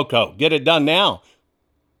promo code. Get it done now.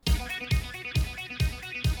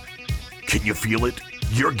 Can you feel it?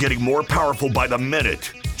 You're getting more powerful by the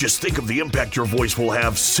minute. Just think of the impact your voice will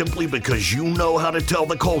have simply because you know how to tell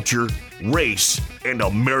the culture, race, and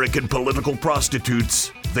American political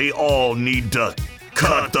prostitutes they all need to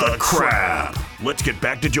cut the crap. Let's get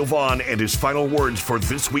back to Jovan and his final words for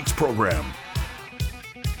this week's program.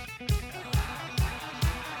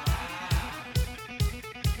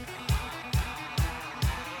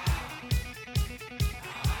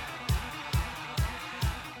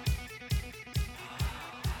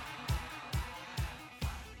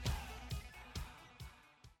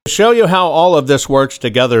 To show you how all of this works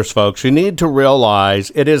together, folks, you need to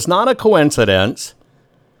realize it is not a coincidence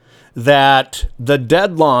that the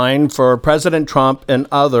deadline for President Trump and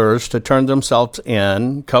others to turn themselves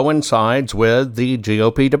in coincides with the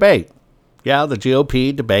GOP debate. Yeah, the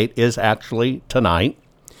GOP debate is actually tonight.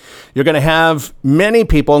 You're going to have many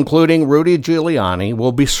people, including Rudy Giuliani,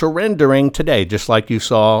 will be surrendering today, just like you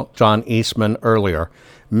saw John Eastman earlier.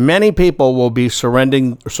 Many people will be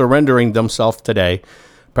surrendering themselves today.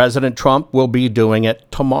 President Trump will be doing it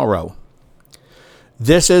tomorrow.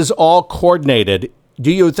 This is all coordinated. Do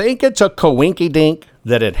you think it's a coinky-dink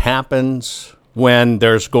that it happens when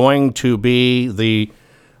there's going to be the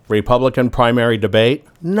Republican primary debate?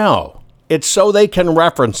 No. It's so they can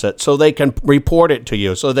reference it, so they can report it to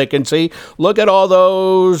you, so they can see, look at all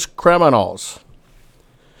those criminals.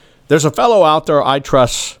 There's a fellow out there I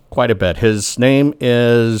trust quite a bit. His name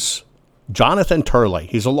is Jonathan Turley.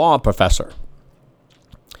 He's a law professor.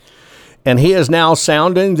 And he is now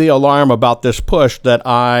sounding the alarm about this push that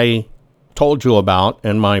I told you about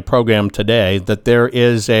in my program today, that there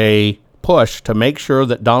is a push to make sure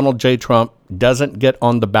that Donald J. Trump doesn't get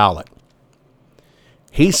on the ballot.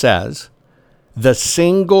 He says the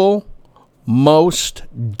single most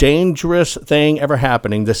dangerous thing ever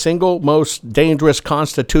happening, the single most dangerous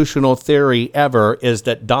constitutional theory ever is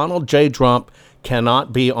that Donald J. Trump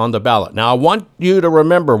cannot be on the ballot. Now, I want you to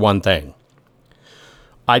remember one thing.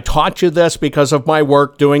 I taught you this because of my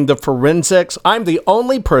work doing the forensics. I'm the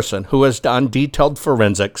only person who has done detailed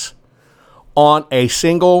forensics on a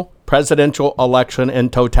single presidential election in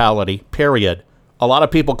totality, period. A lot of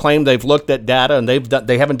people claim they've looked at data and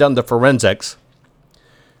they haven't done the forensics.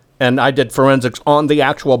 And I did forensics on the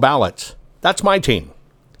actual ballots. That's my team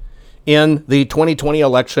in the 2020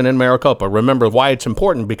 election in Maricopa. Remember why it's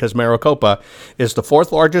important, because Maricopa is the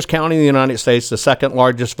fourth largest county in the United States, the second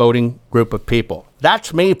largest voting group of people.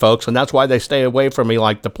 That's me, folks, and that's why they stay away from me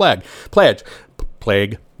like the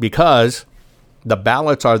plague, because the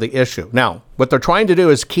ballots are the issue. Now, what they're trying to do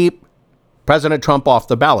is keep President Trump off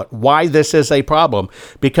the ballot. Why this is a problem?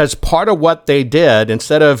 Because part of what they did,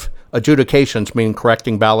 instead of adjudications, meaning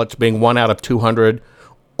correcting ballots being 1 out of 200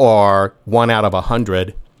 or 1 out of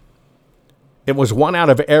 100, it was 1 out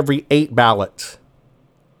of every 8 ballots.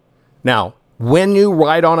 Now, when you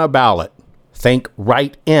write on a ballot, think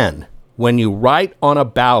write in. When you write on a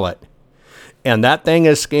ballot and that thing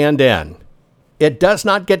is scanned in, it does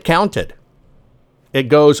not get counted. It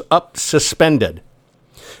goes up suspended.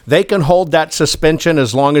 They can hold that suspension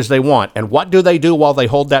as long as they want. And what do they do while they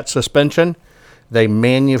hold that suspension? They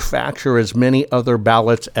manufacture as many other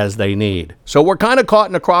ballots as they need. So we're kind of caught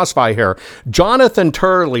in a crossfire here. Jonathan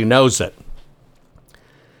Turley knows it.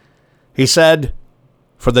 He said,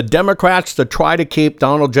 for the Democrats to try to keep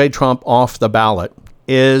Donald J. Trump off the ballot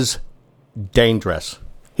is dangerous.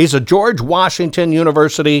 He's a George Washington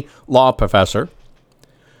University law professor.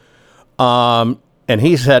 And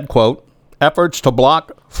he said, quote, efforts to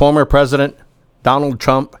block former President Donald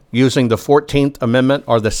Trump using the 14th Amendment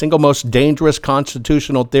are the single most dangerous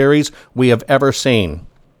constitutional theories we have ever seen.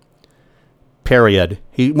 Period.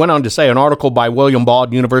 He went on to say, an article by William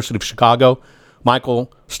Bald, University of Chicago,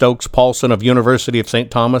 Michael Stokes Paulson of University of St.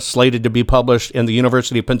 Thomas, slated to be published in the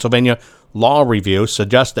University of Pennsylvania Law Review,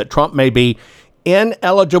 suggests that Trump may be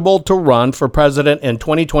ineligible to run for president in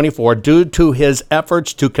 2024 due to his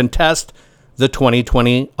efforts to contest the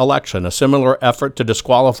 2020 election. A similar effort to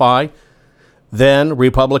disqualify then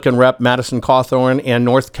Republican Rep. Madison Cawthorn in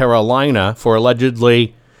North Carolina for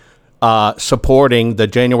allegedly supporting the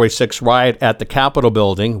January 6th riot at the Capitol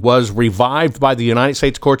building was revived by the United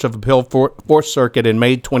States Courts of Appeal Fourth Circuit in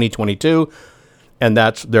May 2022, and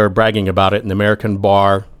they're bragging about it in the American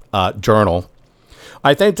Bar Journal.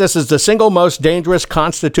 I think this is the single most dangerous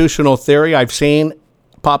constitutional theory I've seen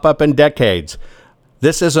pop up in decades.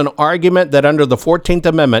 This is an argument that under the 14th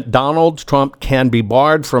Amendment, Donald Trump can be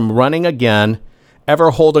barred from running again, ever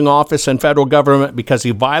holding office in federal government because he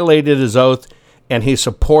violated his oath and he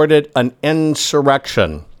supported an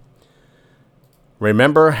insurrection.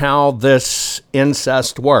 Remember how this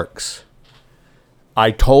incest works. I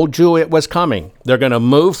told you it was coming. They're going to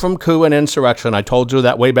move from coup and insurrection. I told you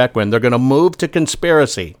that way back when. They're going to move to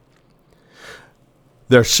conspiracy.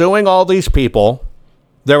 They're suing all these people.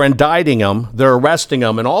 They're indicting them, they're arresting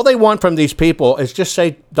them, and all they want from these people is just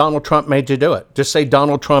say Donald Trump made you do it. Just say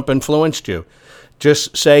Donald Trump influenced you.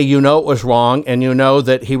 Just say you know it was wrong and you know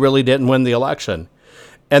that he really didn't win the election.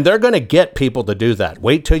 And they're going to get people to do that.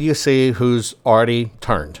 Wait till you see who's already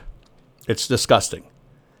turned. It's disgusting.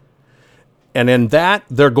 And in that,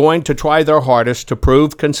 they're going to try their hardest to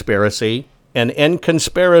prove conspiracy. And in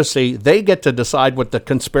conspiracy, they get to decide what the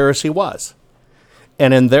conspiracy was.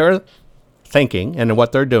 And in their thinking and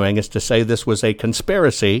what they're doing is to say this was a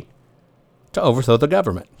conspiracy to overthrow the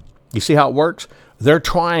government. You see how it works? They're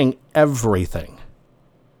trying everything.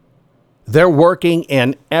 They're working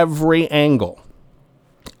in every angle,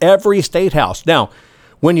 every state house. Now,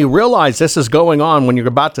 when you realize this is going on, when you're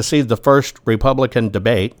about to see the first Republican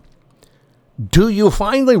debate, do you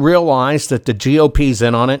finally realize that the GOP's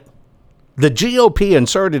in on it? The GOP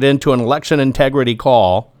inserted into an election integrity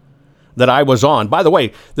call that I was on. By the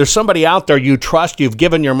way, there's somebody out there you trust, you've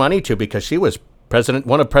given your money to, because she was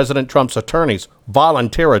one of President Trump's attorneys,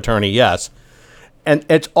 volunteer attorney, yes. And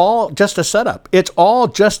it's all just a setup. It's all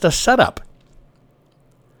just a setup.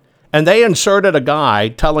 And they inserted a guy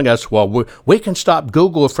telling us, well, we can stop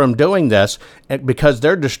Google from doing this because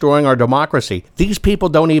they're destroying our democracy. These people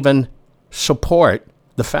don't even support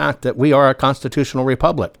the fact that we are a constitutional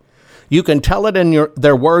republic. You can tell it in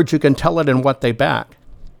their words. You can tell it in what they back.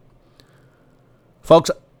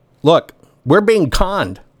 Folks, look, we're being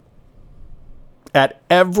conned at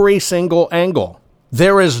every single angle.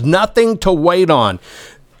 There is nothing to wait on.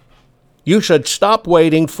 You should stop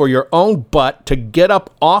waiting for your own butt to get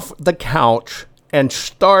up off the couch and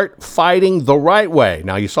start fighting the right way.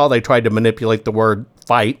 Now, you saw they tried to manipulate the word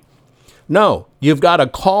fight. No, you've got to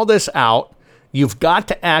call this out. You've got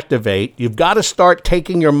to activate. You've got to start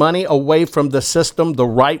taking your money away from the system the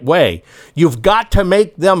right way. You've got to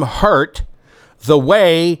make them hurt the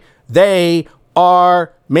way they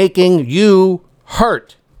are making you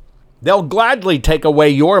hurt. They'll gladly take away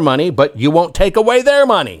your money, but you won't take away their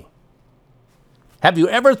money. Have you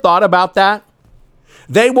ever thought about that?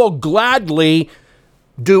 They will gladly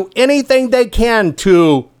do anything they can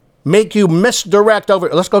to make you misdirect over.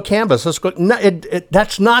 Let's go canvas. Let's go. No,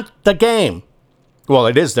 that's not the game. Well,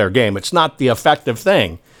 it is their game. It's not the effective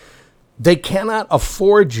thing. They cannot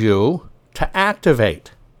afford you to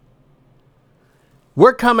activate.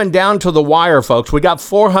 We're coming down to the wire, folks. We got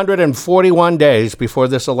 441 days before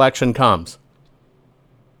this election comes.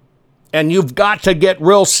 And you've got to get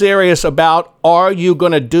real serious about, are you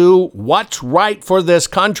going to do what's right for this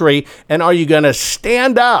country? And are you going to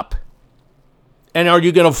stand up? And are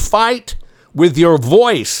you going to fight with your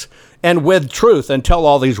voice and with truth and tell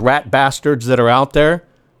all these rat bastards that are out there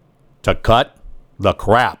to cut the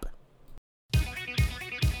crap?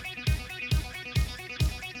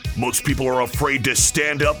 Most people are afraid to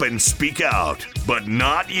stand up and speak out, but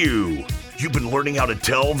not you. You've been learning how to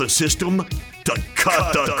tell the system to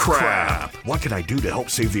cut the crap. What can I do to help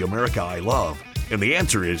save the America I love? And the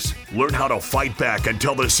answer is, learn how to fight back and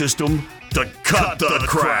tell the system to cut the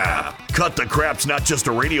crap. Cut the Crap's not just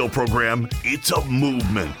a radio program, it's a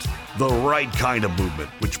movement. The right kind of movement,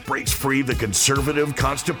 which breaks free the conservative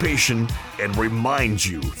constipation and reminds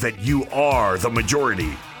you that you are the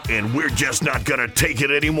majority. And we're just not gonna take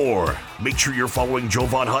it anymore. Make sure you're following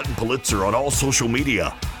Jovan Hutton Pulitzer on all social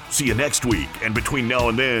media. See you next week, and between now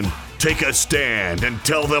and then, take a stand and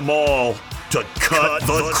tell them all to cut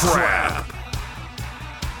the crap.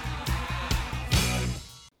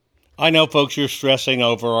 I know, folks, you're stressing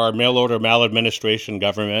over our mail-order maladministration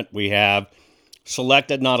government. We have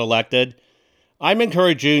selected, not elected. I'm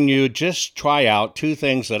encouraging you, just try out 2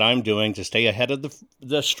 things that I'm doing to stay ahead of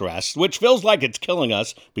the stress, which feels like it's killing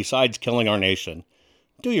us, besides killing our nation.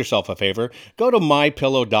 Do yourself a favor. Go to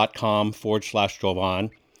mypillow.com/Jovan.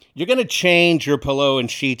 You're going to change your pillow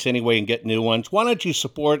and sheets anyway and get new ones. Why don't you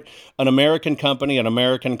support an American company, an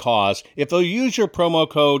American cause? If they'll use your promo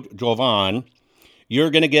code Jovan, you're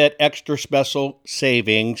going to get extra special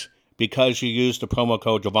savings because you used the promo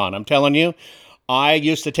code Jovan. I'm telling you, I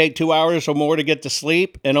used to take 2 hours or more to get to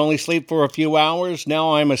sleep and only sleep for a few hours.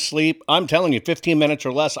 Now I'm asleep. I'm telling you, 15 minutes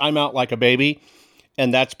or less, I'm out like a baby.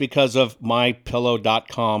 And that's because of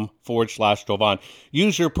mypillow.com/Jovan.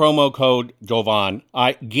 Use your promo code Jovan.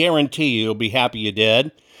 I guarantee you'll be happy you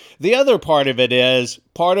did. The other part of it is,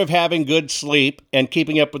 part of having good sleep and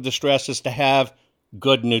keeping up with the stress is to have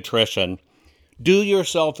good nutrition. Do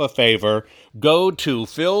yourself a favor. Go to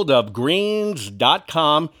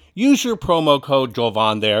fieldofgreens.com. Use your promo code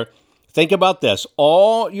Jovan there. Think about this.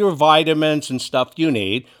 All your vitamins and stuff you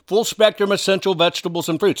need, full spectrum essential vegetables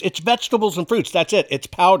and fruits. It's vegetables and fruits. That's it. It's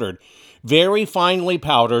powdered. Very finely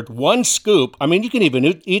powdered. 1 scoop. I mean, you can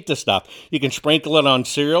even eat the stuff. You can sprinkle it on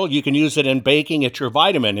cereal. You can use it in baking. It's your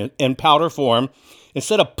vitamin in powder form.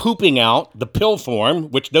 Instead of pooping out the pill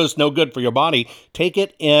form, which does no good for your body, take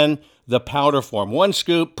it in the powder form. 1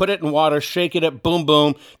 scoop, put it in water, shake it, boom,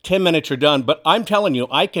 boom. 10 minutes, you're done. But I'm telling you,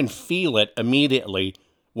 I can feel it immediately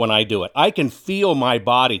when I do it. I can feel my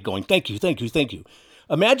body going, thank you, thank you, thank you.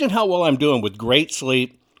 Imagine how well I'm doing with great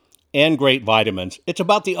sleep and great vitamins. It's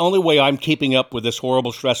about the only way I'm keeping up with this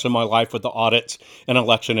horrible stress in my life with the audits and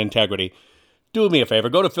election integrity. Do me a favor.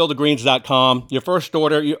 Go to fieldofgreens.com. Your first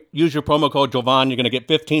order, use your promo code Jovan. You're going to get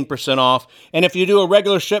 15% off. And if you do a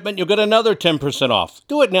regular shipment, you'll get another 10% off.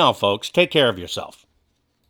 Do it now, folks. Take care of yourself.